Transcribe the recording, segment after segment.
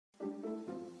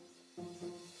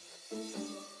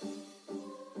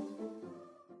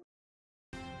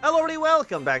Hello everybody,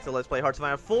 welcome back to Let's Play Hearts of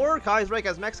Iron 4, Kaiserreich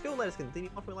as Mexico. Let us continue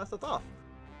off where we last left off.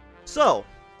 So,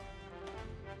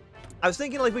 I was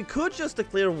thinking like we could just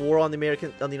declare war on the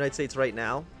United States right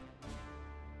now.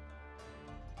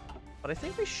 But I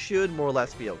think we should more or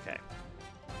less be okay.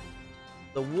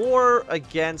 The war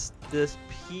against this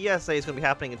PSA is going to be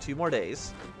happening in 2 more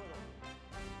days.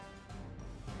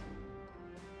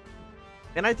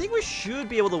 And I think we should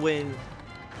be able to win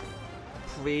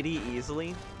pretty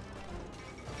easily.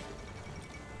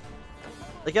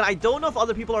 Again, I don't know if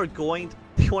other people are going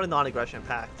to want a non-aggression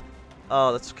pact.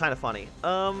 Oh, that's kind of funny.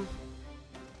 You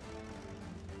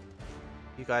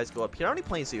guys go up here. How many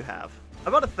planes do you have?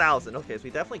 About 1,000. Okay, so we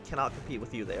definitely cannot compete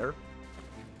with you there.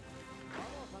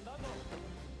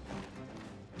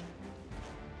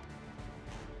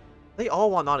 They all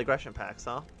want non-aggression pacts,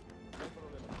 huh?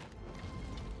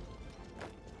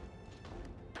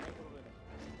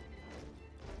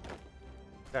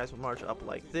 Guys, will march up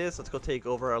like this. Let's go take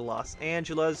over Los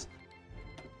Angeles.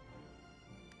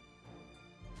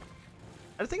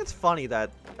 I think it's funny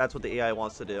that that's what the AI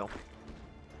wants to do.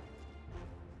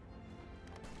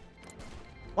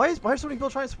 Why are so many people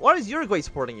trying to... Why is Uruguay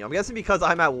supporting you? I'm guessing because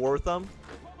I'm at war with them.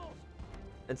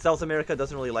 And South America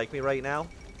doesn't really like me right now.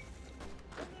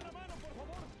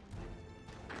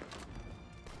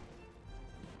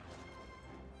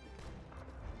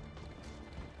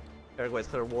 Uruguay's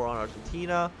clear war on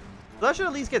Argentina. So that should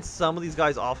at least get some of these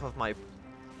guys off of my...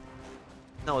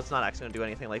 No, it's not actually going to do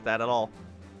anything like that at all.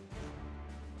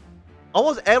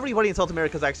 Almost everybody in South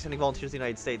America is actually sending volunteers to the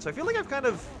United States. So I feel like I've kind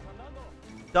of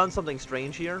done something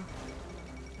strange here.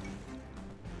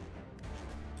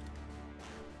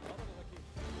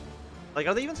 Like,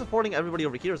 are they even supporting everybody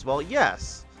over here as well?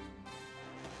 Yes.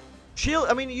 Chile,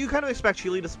 I mean, you kind of expect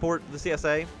Chile to support the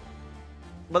CSA.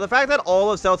 But the fact that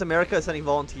all of South America is sending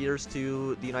volunteers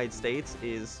to the United States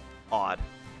is odd.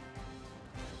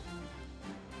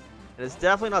 And it's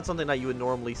definitely not something that you would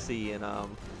normally see in,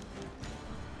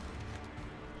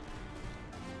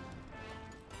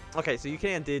 Okay, so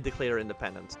Yucatan did declare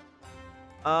independence.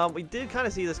 We did kind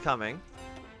of see this coming.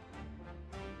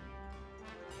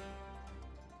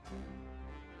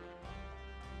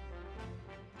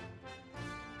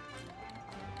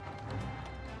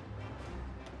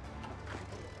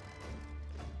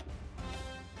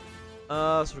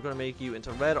 So we're going to make you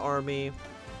into Red Army.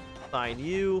 Assign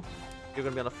you. You're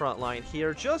going to be on the front line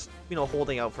here. Just, you know,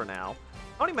 holding out for now.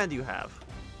 How many men do you have?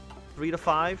 3 to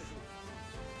 5?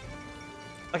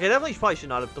 Okay, definitely probably should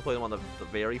not have deployed them on the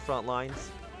very front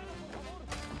lines.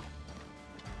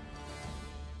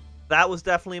 That was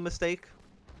definitely a mistake.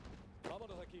 Okay,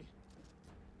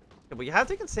 but you have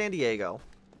taken San Diego.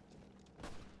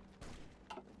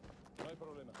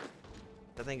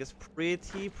 I think it's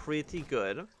pretty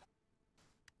good.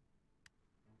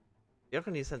 You're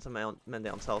going to need to send some men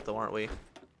down south, though, aren't we?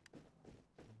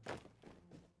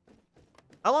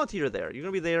 How long until you're there? You're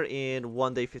going to be there in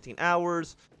 1 day, 15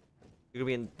 hours. You're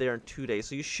going to be there in 2 days.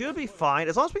 So you should be fine.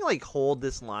 As long as we can, like, hold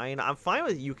this line. I'm fine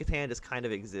with Yucatan just kind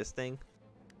of existing.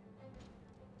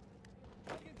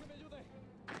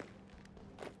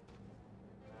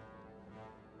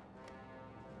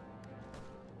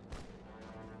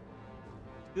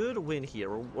 Good win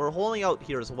here. We're holding out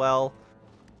here as well.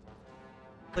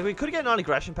 Like, we could get a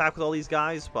non-aggression pact with all these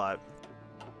guys, but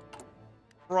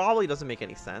probably doesn't make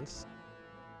any sense.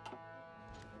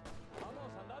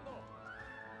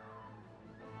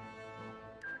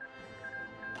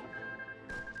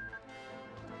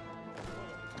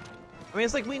 I mean,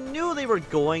 it's like we knew they were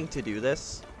going to do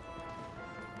this.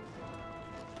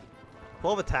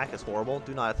 12 attack is horrible.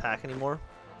 Do not attack anymore.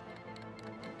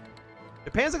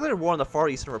 Japan's declared war on the Far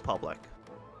Eastern Republic.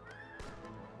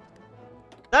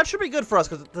 That should be good for us,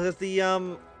 because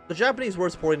the Japanese were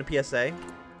supporting the PSA.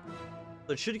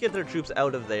 So it should get their troops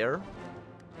out of there.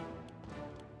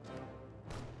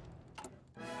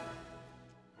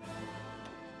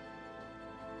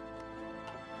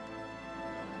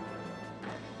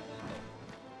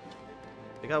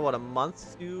 They got, what, a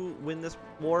month to win this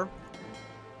war?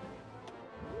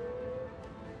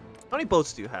 How many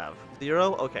boats do you have?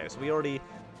 0? Okay, so we already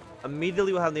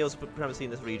immediately will have naval supremacy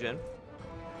in this region.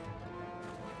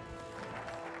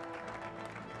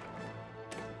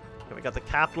 Okay, we got the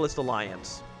Capitalist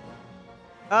Alliance.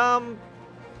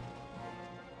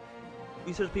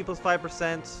 Research people's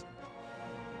 5%.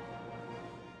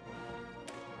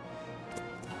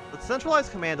 Let's centralize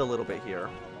command a little bit here.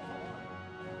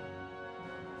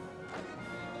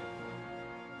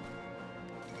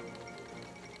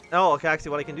 Oh, okay,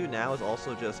 actually what I can do now is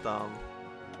also just, why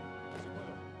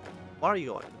are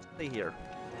you going? Stay here.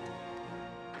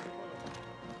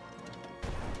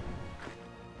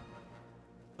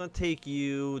 gonna take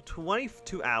you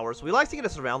 22 hours. We like to get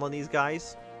us around on these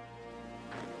guys.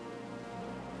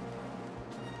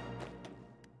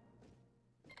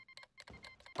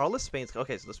 Carlos Spain's...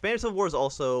 Okay, so the Spanish Civil War is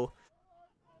also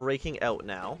breaking out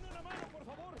now.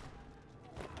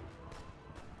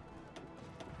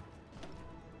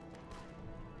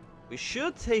 We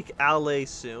should take Alais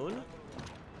soon.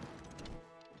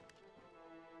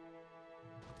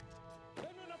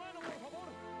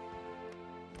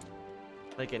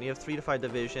 Again, you have 3 to 5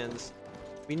 divisions.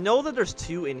 We know that there's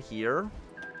 2 in here.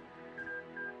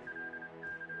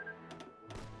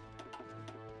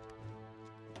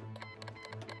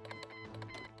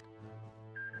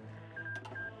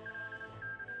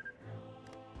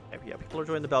 Yeah, people are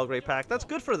joining the Belgrade Pact. That's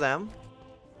good for them.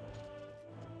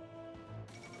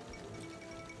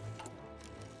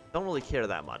 Don't really care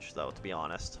that much, though, to be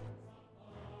honest.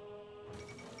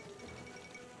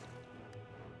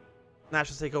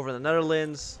 Nationals take over the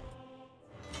Netherlands.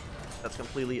 That's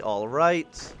completely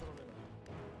alright. So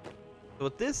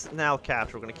with this now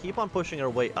capture, we're going to keep on pushing our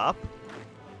way up.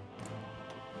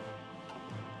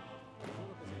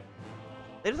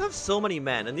 They just have so many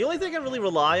men, and the only thing I can really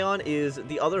rely on is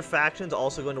the other factions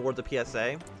also going toward the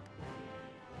PSA.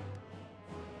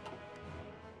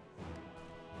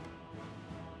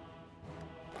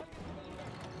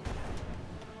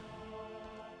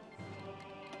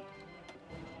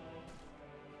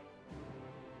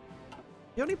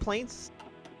 Do you have any planes?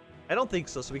 I don't think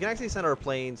so, so we can actually send our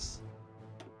planes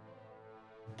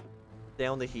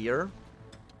down to here.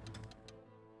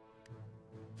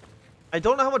 I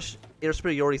don't know how much air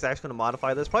superiority is actually going to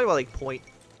modify this. Probably about like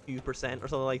 0.2% or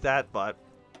something like that, but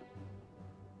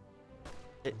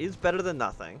it is better than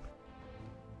nothing.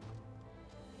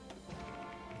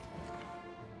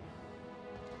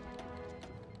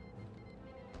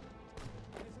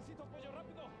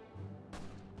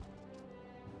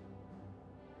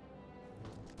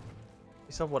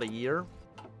 We still have, what, a year?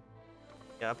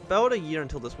 Yeah, about a year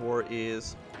until this war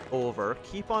is over.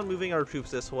 Keep on moving our troops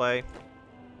this way.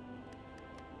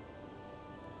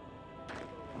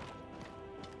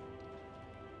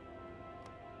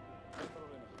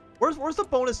 Where's the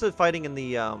bonus to fighting in the,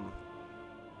 We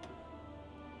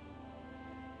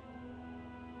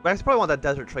actually probably want that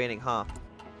desert training, huh?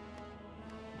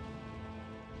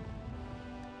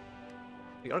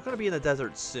 We are going to be in the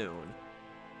desert soon.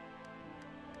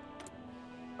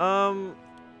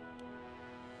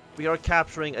 We are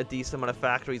capturing a decent amount of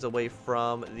factories away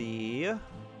from the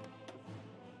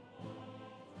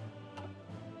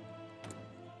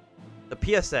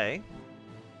PSA.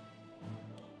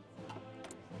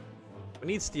 We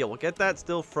need steel. We'll get that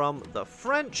still from the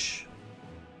French.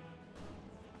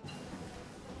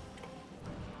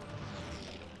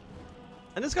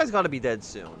 And this guy's got to be dead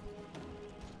soon.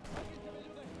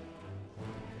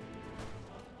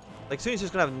 Like, soon he's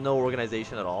just going to have no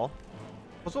organization at all.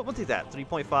 What's he at?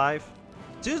 3.5? As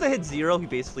soon as I hit 0, he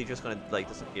basically just going to, like,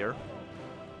 disappear.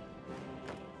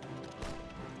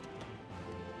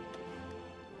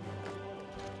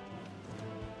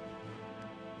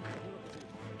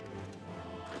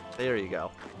 There you go.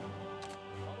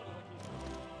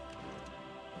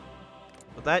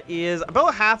 But that is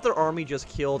about half their army just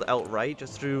killed outright,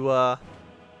 just through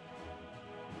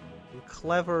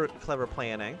clever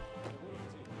planning.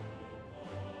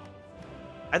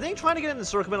 I think trying to get in and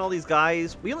circumvent all these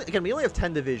guys. We only have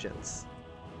 10 divisions,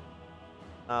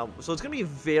 so it's gonna be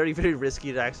very, very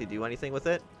risky to actually do anything with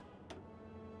it.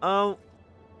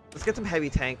 Let's get some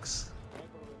heavy tanks.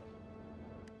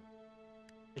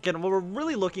 Again, what we're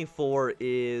really looking for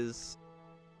is...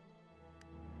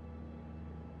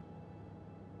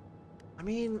 I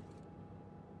mean,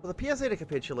 for the PSA to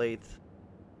capitulate,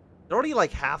 they're already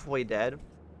like halfway dead.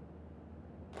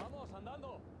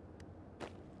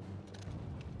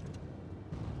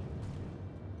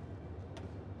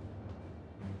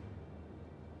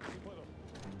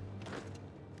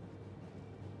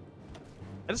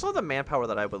 I just don't have the manpower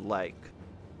that I would like.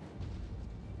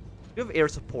 We have air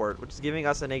support, which is giving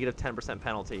us a negative 10%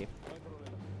 penalty.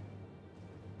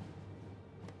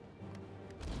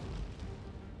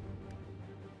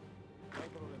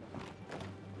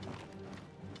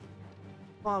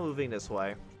 Come on, moving this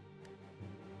way.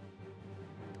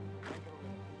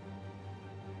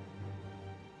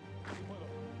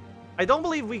 I don't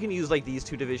believe we can use like these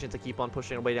 2 divisions to keep on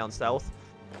pushing our way down south,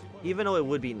 even though it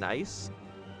would be nice.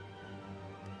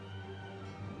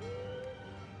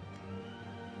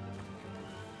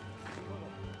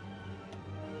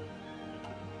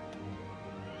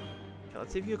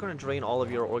 Let's see if you're going to drain all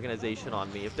of your organization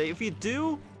on me. If you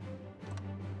do,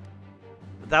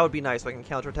 that would be nice, so I can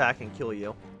counterattack and kill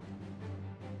you.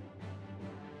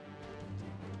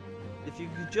 if you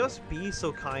could just be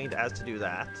so kind as to do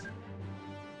that.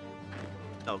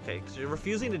 Okay, because you're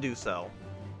refusing to do so.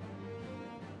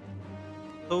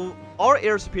 So our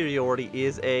air superiority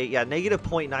is a, yeah, negative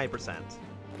 0.9%.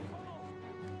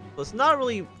 So it's not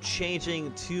really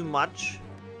changing too much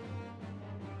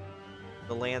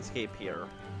the landscape here.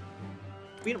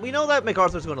 We know that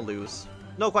MacArthur's going to lose.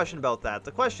 No question about that.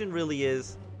 The question really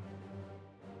is...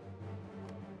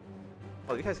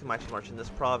 Oh, you guys can actually march in this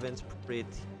province pretty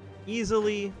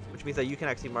easily, which means that you can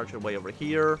actually march your way over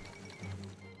here.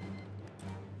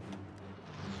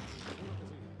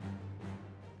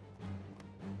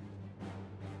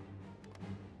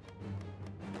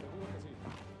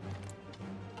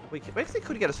 We actually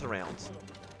could get us around.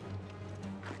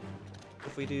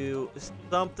 If we do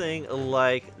something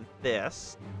like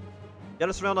this. Get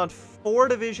us around on 4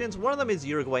 divisions. One of them is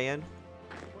Uruguayan.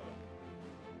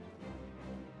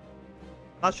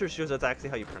 Not sure if that's actually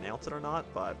how you pronounce it or not,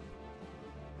 but...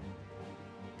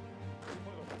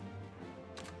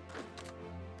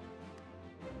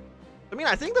 I mean,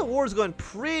 I think the war is going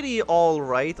pretty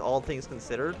alright, all things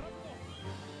considered.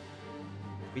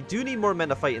 We do need more men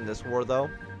to fight in this war, though.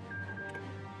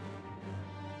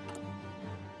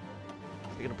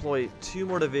 We can deploy 2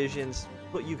 more divisions,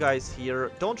 put you guys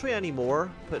here. Don't train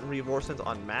anymore, put reinforcements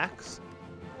on max.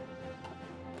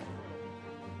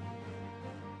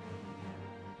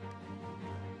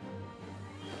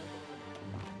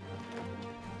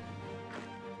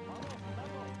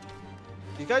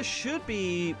 You guys should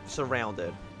be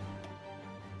surrounded.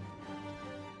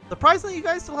 Surprisingly, you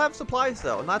guys still have supplies,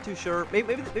 though. I'm not too sure.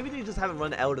 Maybe they just haven't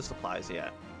run out of supplies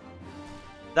yet.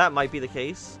 That might be the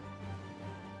case.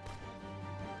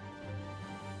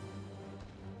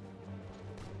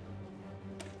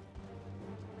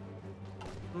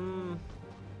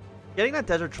 Getting that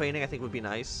desert training, I think, would be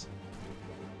nice.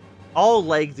 All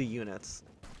leg the units.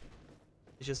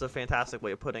 It's just a fantastic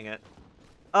way of putting it.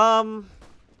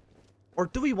 Or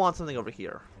do we want something over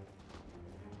here?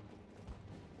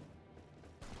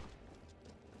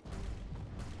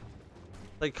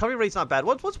 Like, recovery rate's not bad.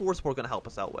 What's war support going to help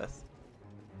us out with?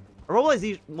 Our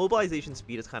mobilization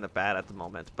speed is kind of bad at the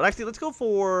moment. But actually, let's go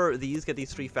for these. Get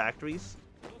these 3 factories.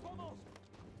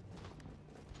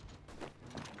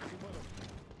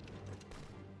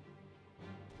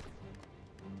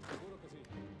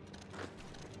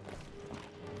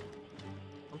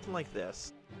 Something like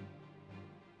this.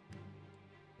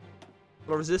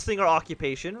 We're resisting our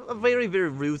occupation. A very, very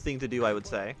rude thing to do, I would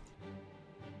say.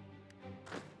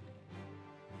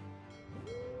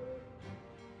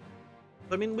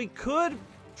 I mean, we could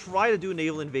try to do a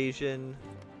naval invasion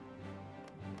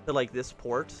to, like, this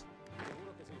port.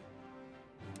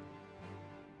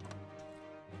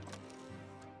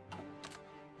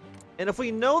 And if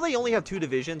we know they only have 2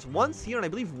 divisions, one's here and I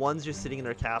believe one's just sitting in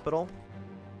their capital.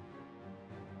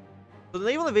 So the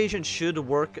naval invasion should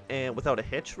work without a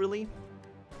hitch, really.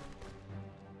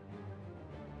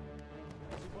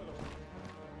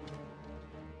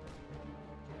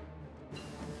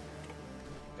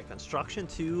 Okay, construction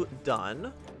 2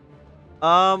 done.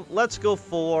 Let's go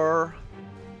for...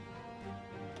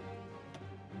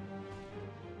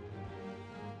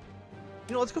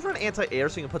 You know, let's go for an anti-air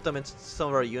so we can put them into some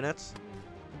of our units.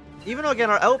 Even though, again,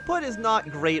 our output is not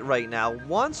great right now.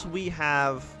 Once we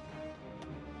have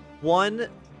won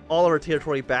all of our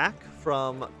territory back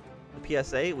from the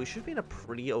PSA, we should be in a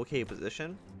pretty okay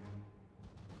position.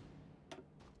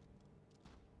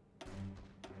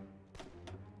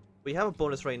 We have a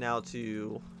bonus right now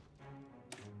to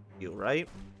you, right?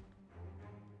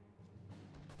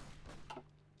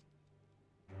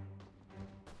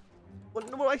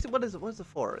 Actually, what is it? What is it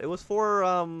for? It was for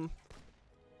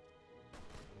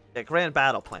yeah, grand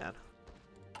battle plan.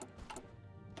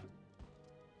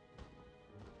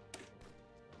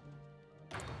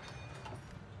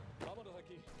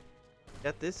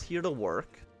 Get this here to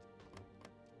work.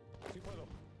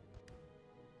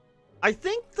 I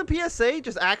think the PSA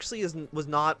just actually was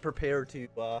not prepared to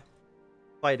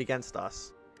fight against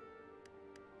us,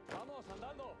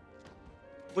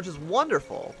 which is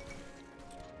wonderful.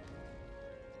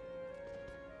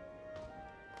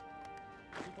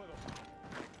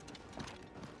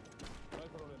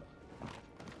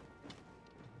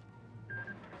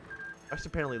 Actually,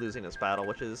 apparently losing this battle,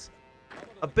 which is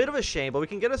a bit of a shame, but we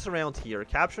can get us around here.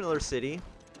 Capture another city.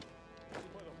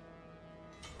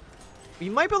 We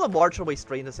might be able to march our way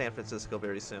straight into San Francisco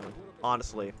very soon,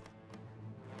 honestly.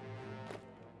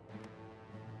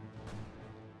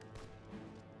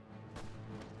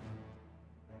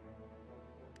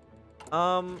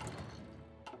 When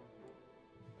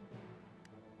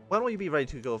will you be ready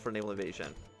to go for naval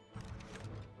invasion?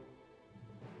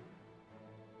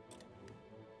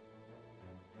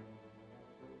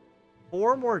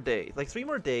 4 more days. Like 3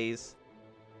 more days.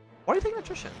 Why are you taking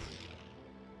attrition?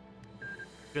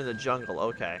 You're in the jungle,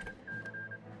 okay.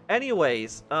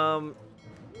 Anyways, I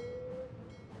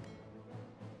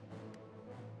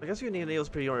guess you need naval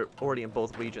superiority in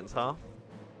both regions, huh?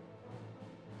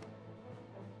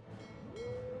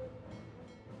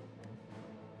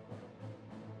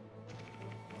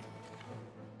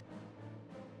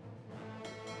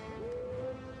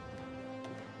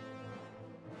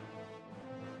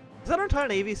 Is that our entire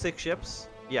navy 6 ships?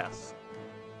 Yes.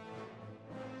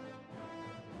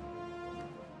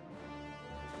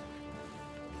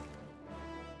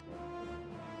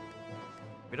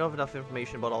 We don't have enough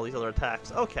information about all these other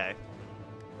attacks. Okay.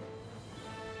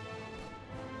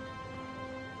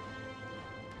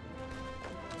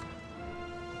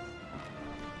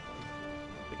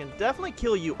 We can definitely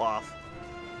kill you off.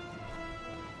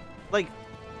 Like,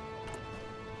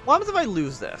 what happens if I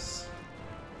lose this?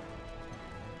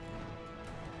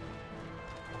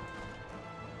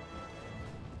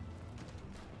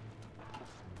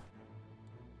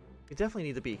 We definitely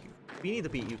need to beat you. We need to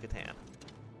beat Yucatan.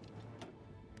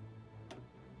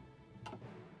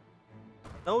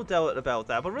 No doubt about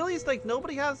that. But really, it's like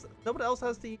nobody else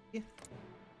has the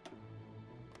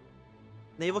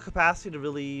naval capacity to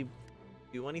really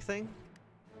do anything.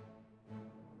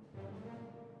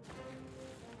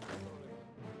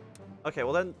 Okay,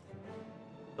 well then,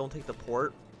 don't take the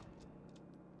port.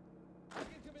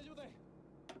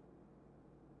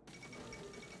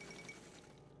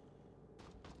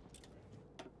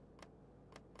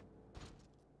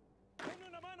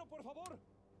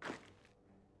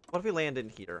 What if we land in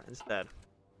here instead?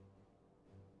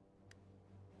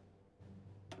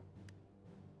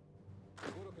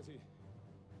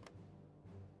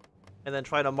 And then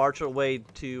try to march our way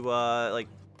to,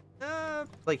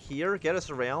 like here, get us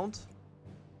around.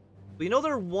 We know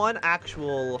there are one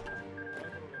actual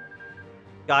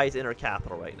guy's inner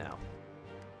capital right now.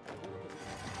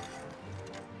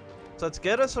 So let's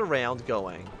get us around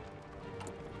going.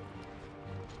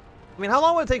 I mean, how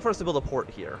long would it take for us to build a port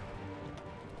here?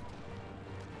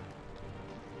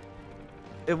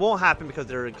 It won't happen because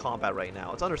they're in combat right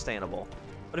now. It's understandable.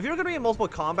 But if you're going to be in multiple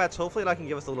combats, hopefully that can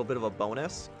give us a little bit of a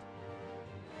bonus.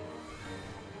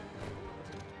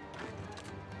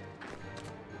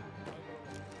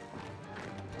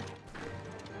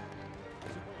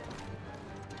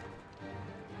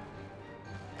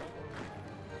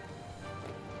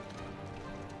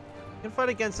 We can fight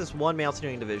against this one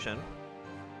mountaineering division.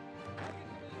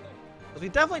 Because we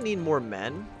definitely need more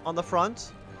men on the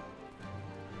front.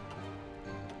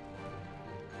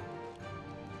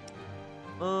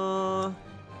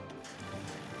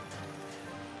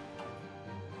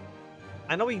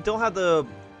 I know we don't have the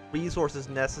resources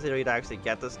necessary to actually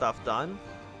get this stuff done.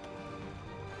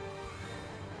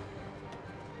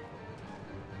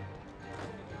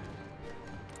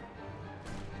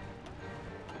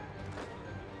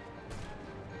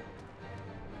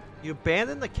 You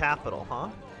abandoned the capital, huh?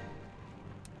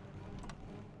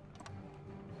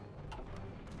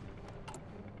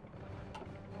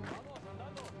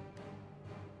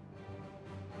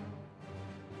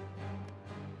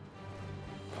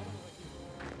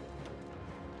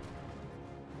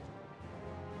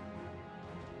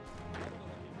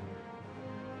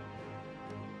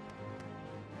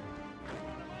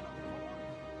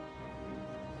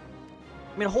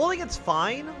 I mean, holding it's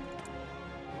fine.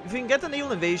 If we can get the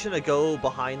naval invasion to go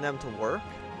behind them to work.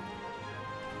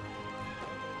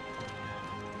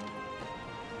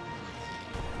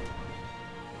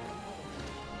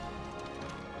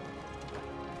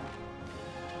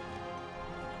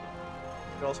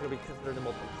 They're also going to be considered in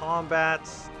multiple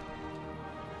combats.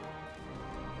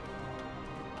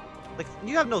 Like,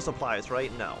 you have no supplies,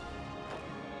 right? No.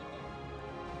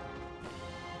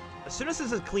 As soon as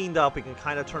this is cleaned up, we can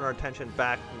kind of turn our attention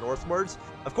back northwards.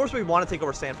 Of course, we want to take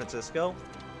over San Francisco.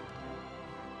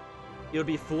 It would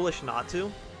be foolish not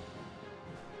to.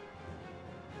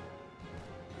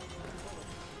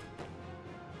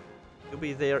 You'll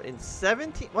be there in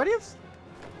 17... Why do you have...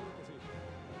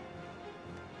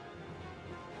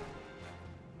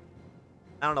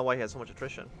 I don't know why he has so much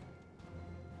attrition.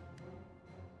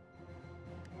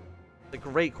 It's a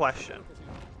great question.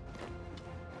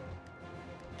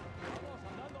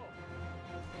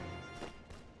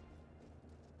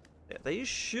 They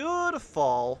should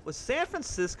fall. With San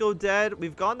Francisco dead,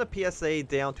 we've gotten the PSA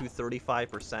down to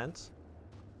 35%.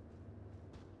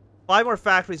 5 more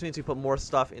factories means we put more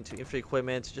stuff into infantry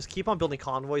equipment. Just keep on building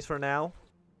convoys for now.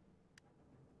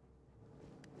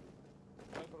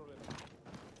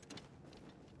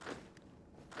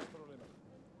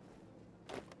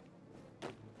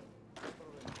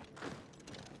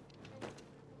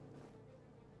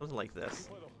 Something like this.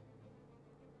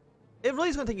 It really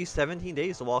is going to take you 17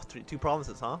 days to walk through 2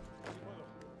 provinces, huh?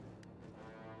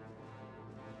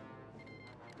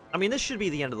 I mean, this should be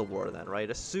the end of the war then, right?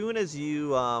 As soon as you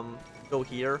go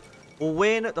here, we'll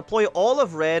win, deploy all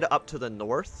of red up to the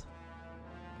north.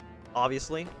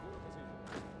 Obviously.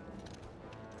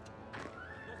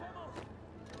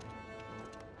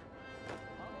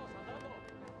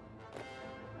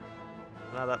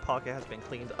 Now that pocket has been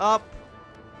cleaned up.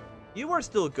 You are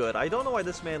still good. I don't know why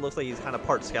this man looks like he's kind of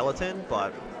part skeleton,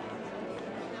 but...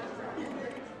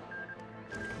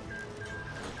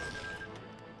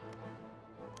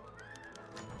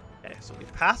 Okay, so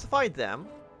we've pacified them.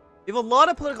 We have a lot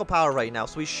of political power right now,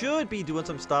 so we should be doing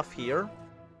some stuff here.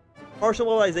 Partial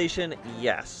mobilization,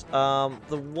 yes.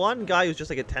 The one guy who's just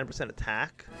like a 10%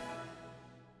 attack.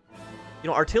 You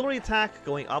know, artillery attack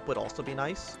going up would also be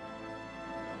nice.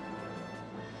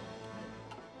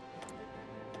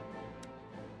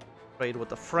 Trade with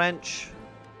the French.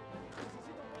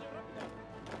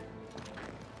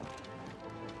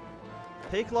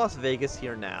 Take Las Vegas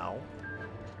here now.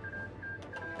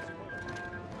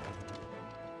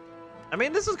 I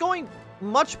mean, this is going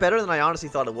much better than I honestly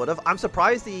thought it would have. I'm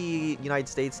surprised the United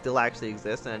States still actually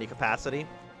exists in any capacity.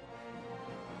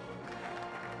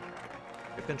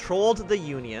 We've controlled the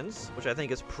unions, which I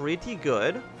think is pretty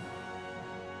good.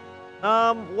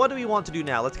 What do we want to do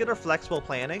now? Let's get our flexible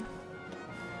planning.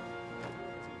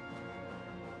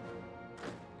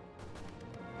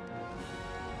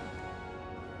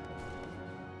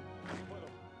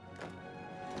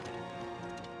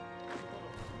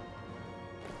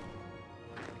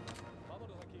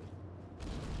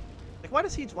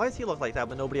 Why does he look like that,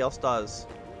 but nobody else does?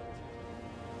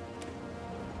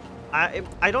 I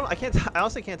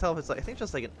honestly can't tell if it's like, I think it's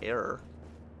just like an error.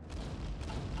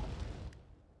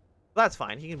 That's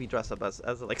fine. He can be dressed up as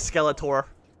like Skeletor.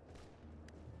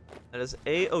 That is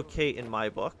A-okay in my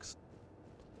books.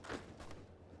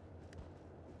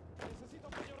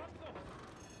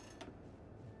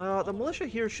 The militia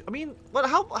here. I mean,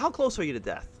 how close are you to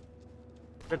death?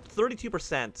 They're at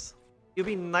 32%. It'd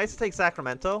be nice to take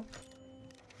Sacramento.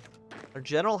 Our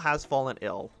general has fallen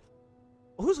ill.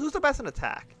 Who's the best in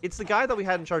attack? It's the guy that we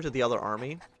had in charge of the other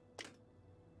army.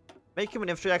 Make him an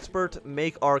infantry expert.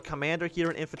 Make our commander here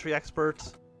an infantry expert.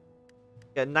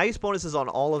 Get nice bonuses on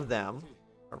all of them.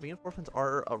 Our reinforcements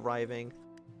are arriving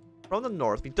from the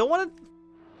north. We don't want to...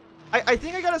 I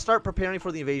think I gotta start preparing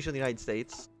for the invasion of the United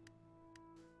States.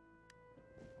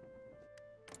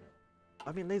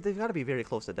 I mean, they've got to be very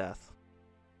close to death.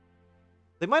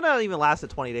 They might not even last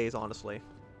 20 days, honestly.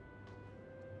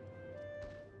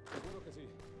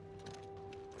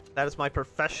 That is my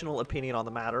professional opinion on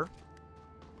the matter.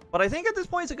 But I think at this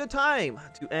point it's a good time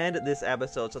to end this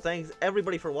episode. So thanks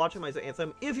everybody for watching my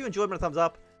Anthem. If you enjoyed, my thumbs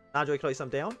up. Not enjoy, thumb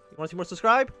down. If you want to see more,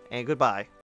 subscribe. And goodbye.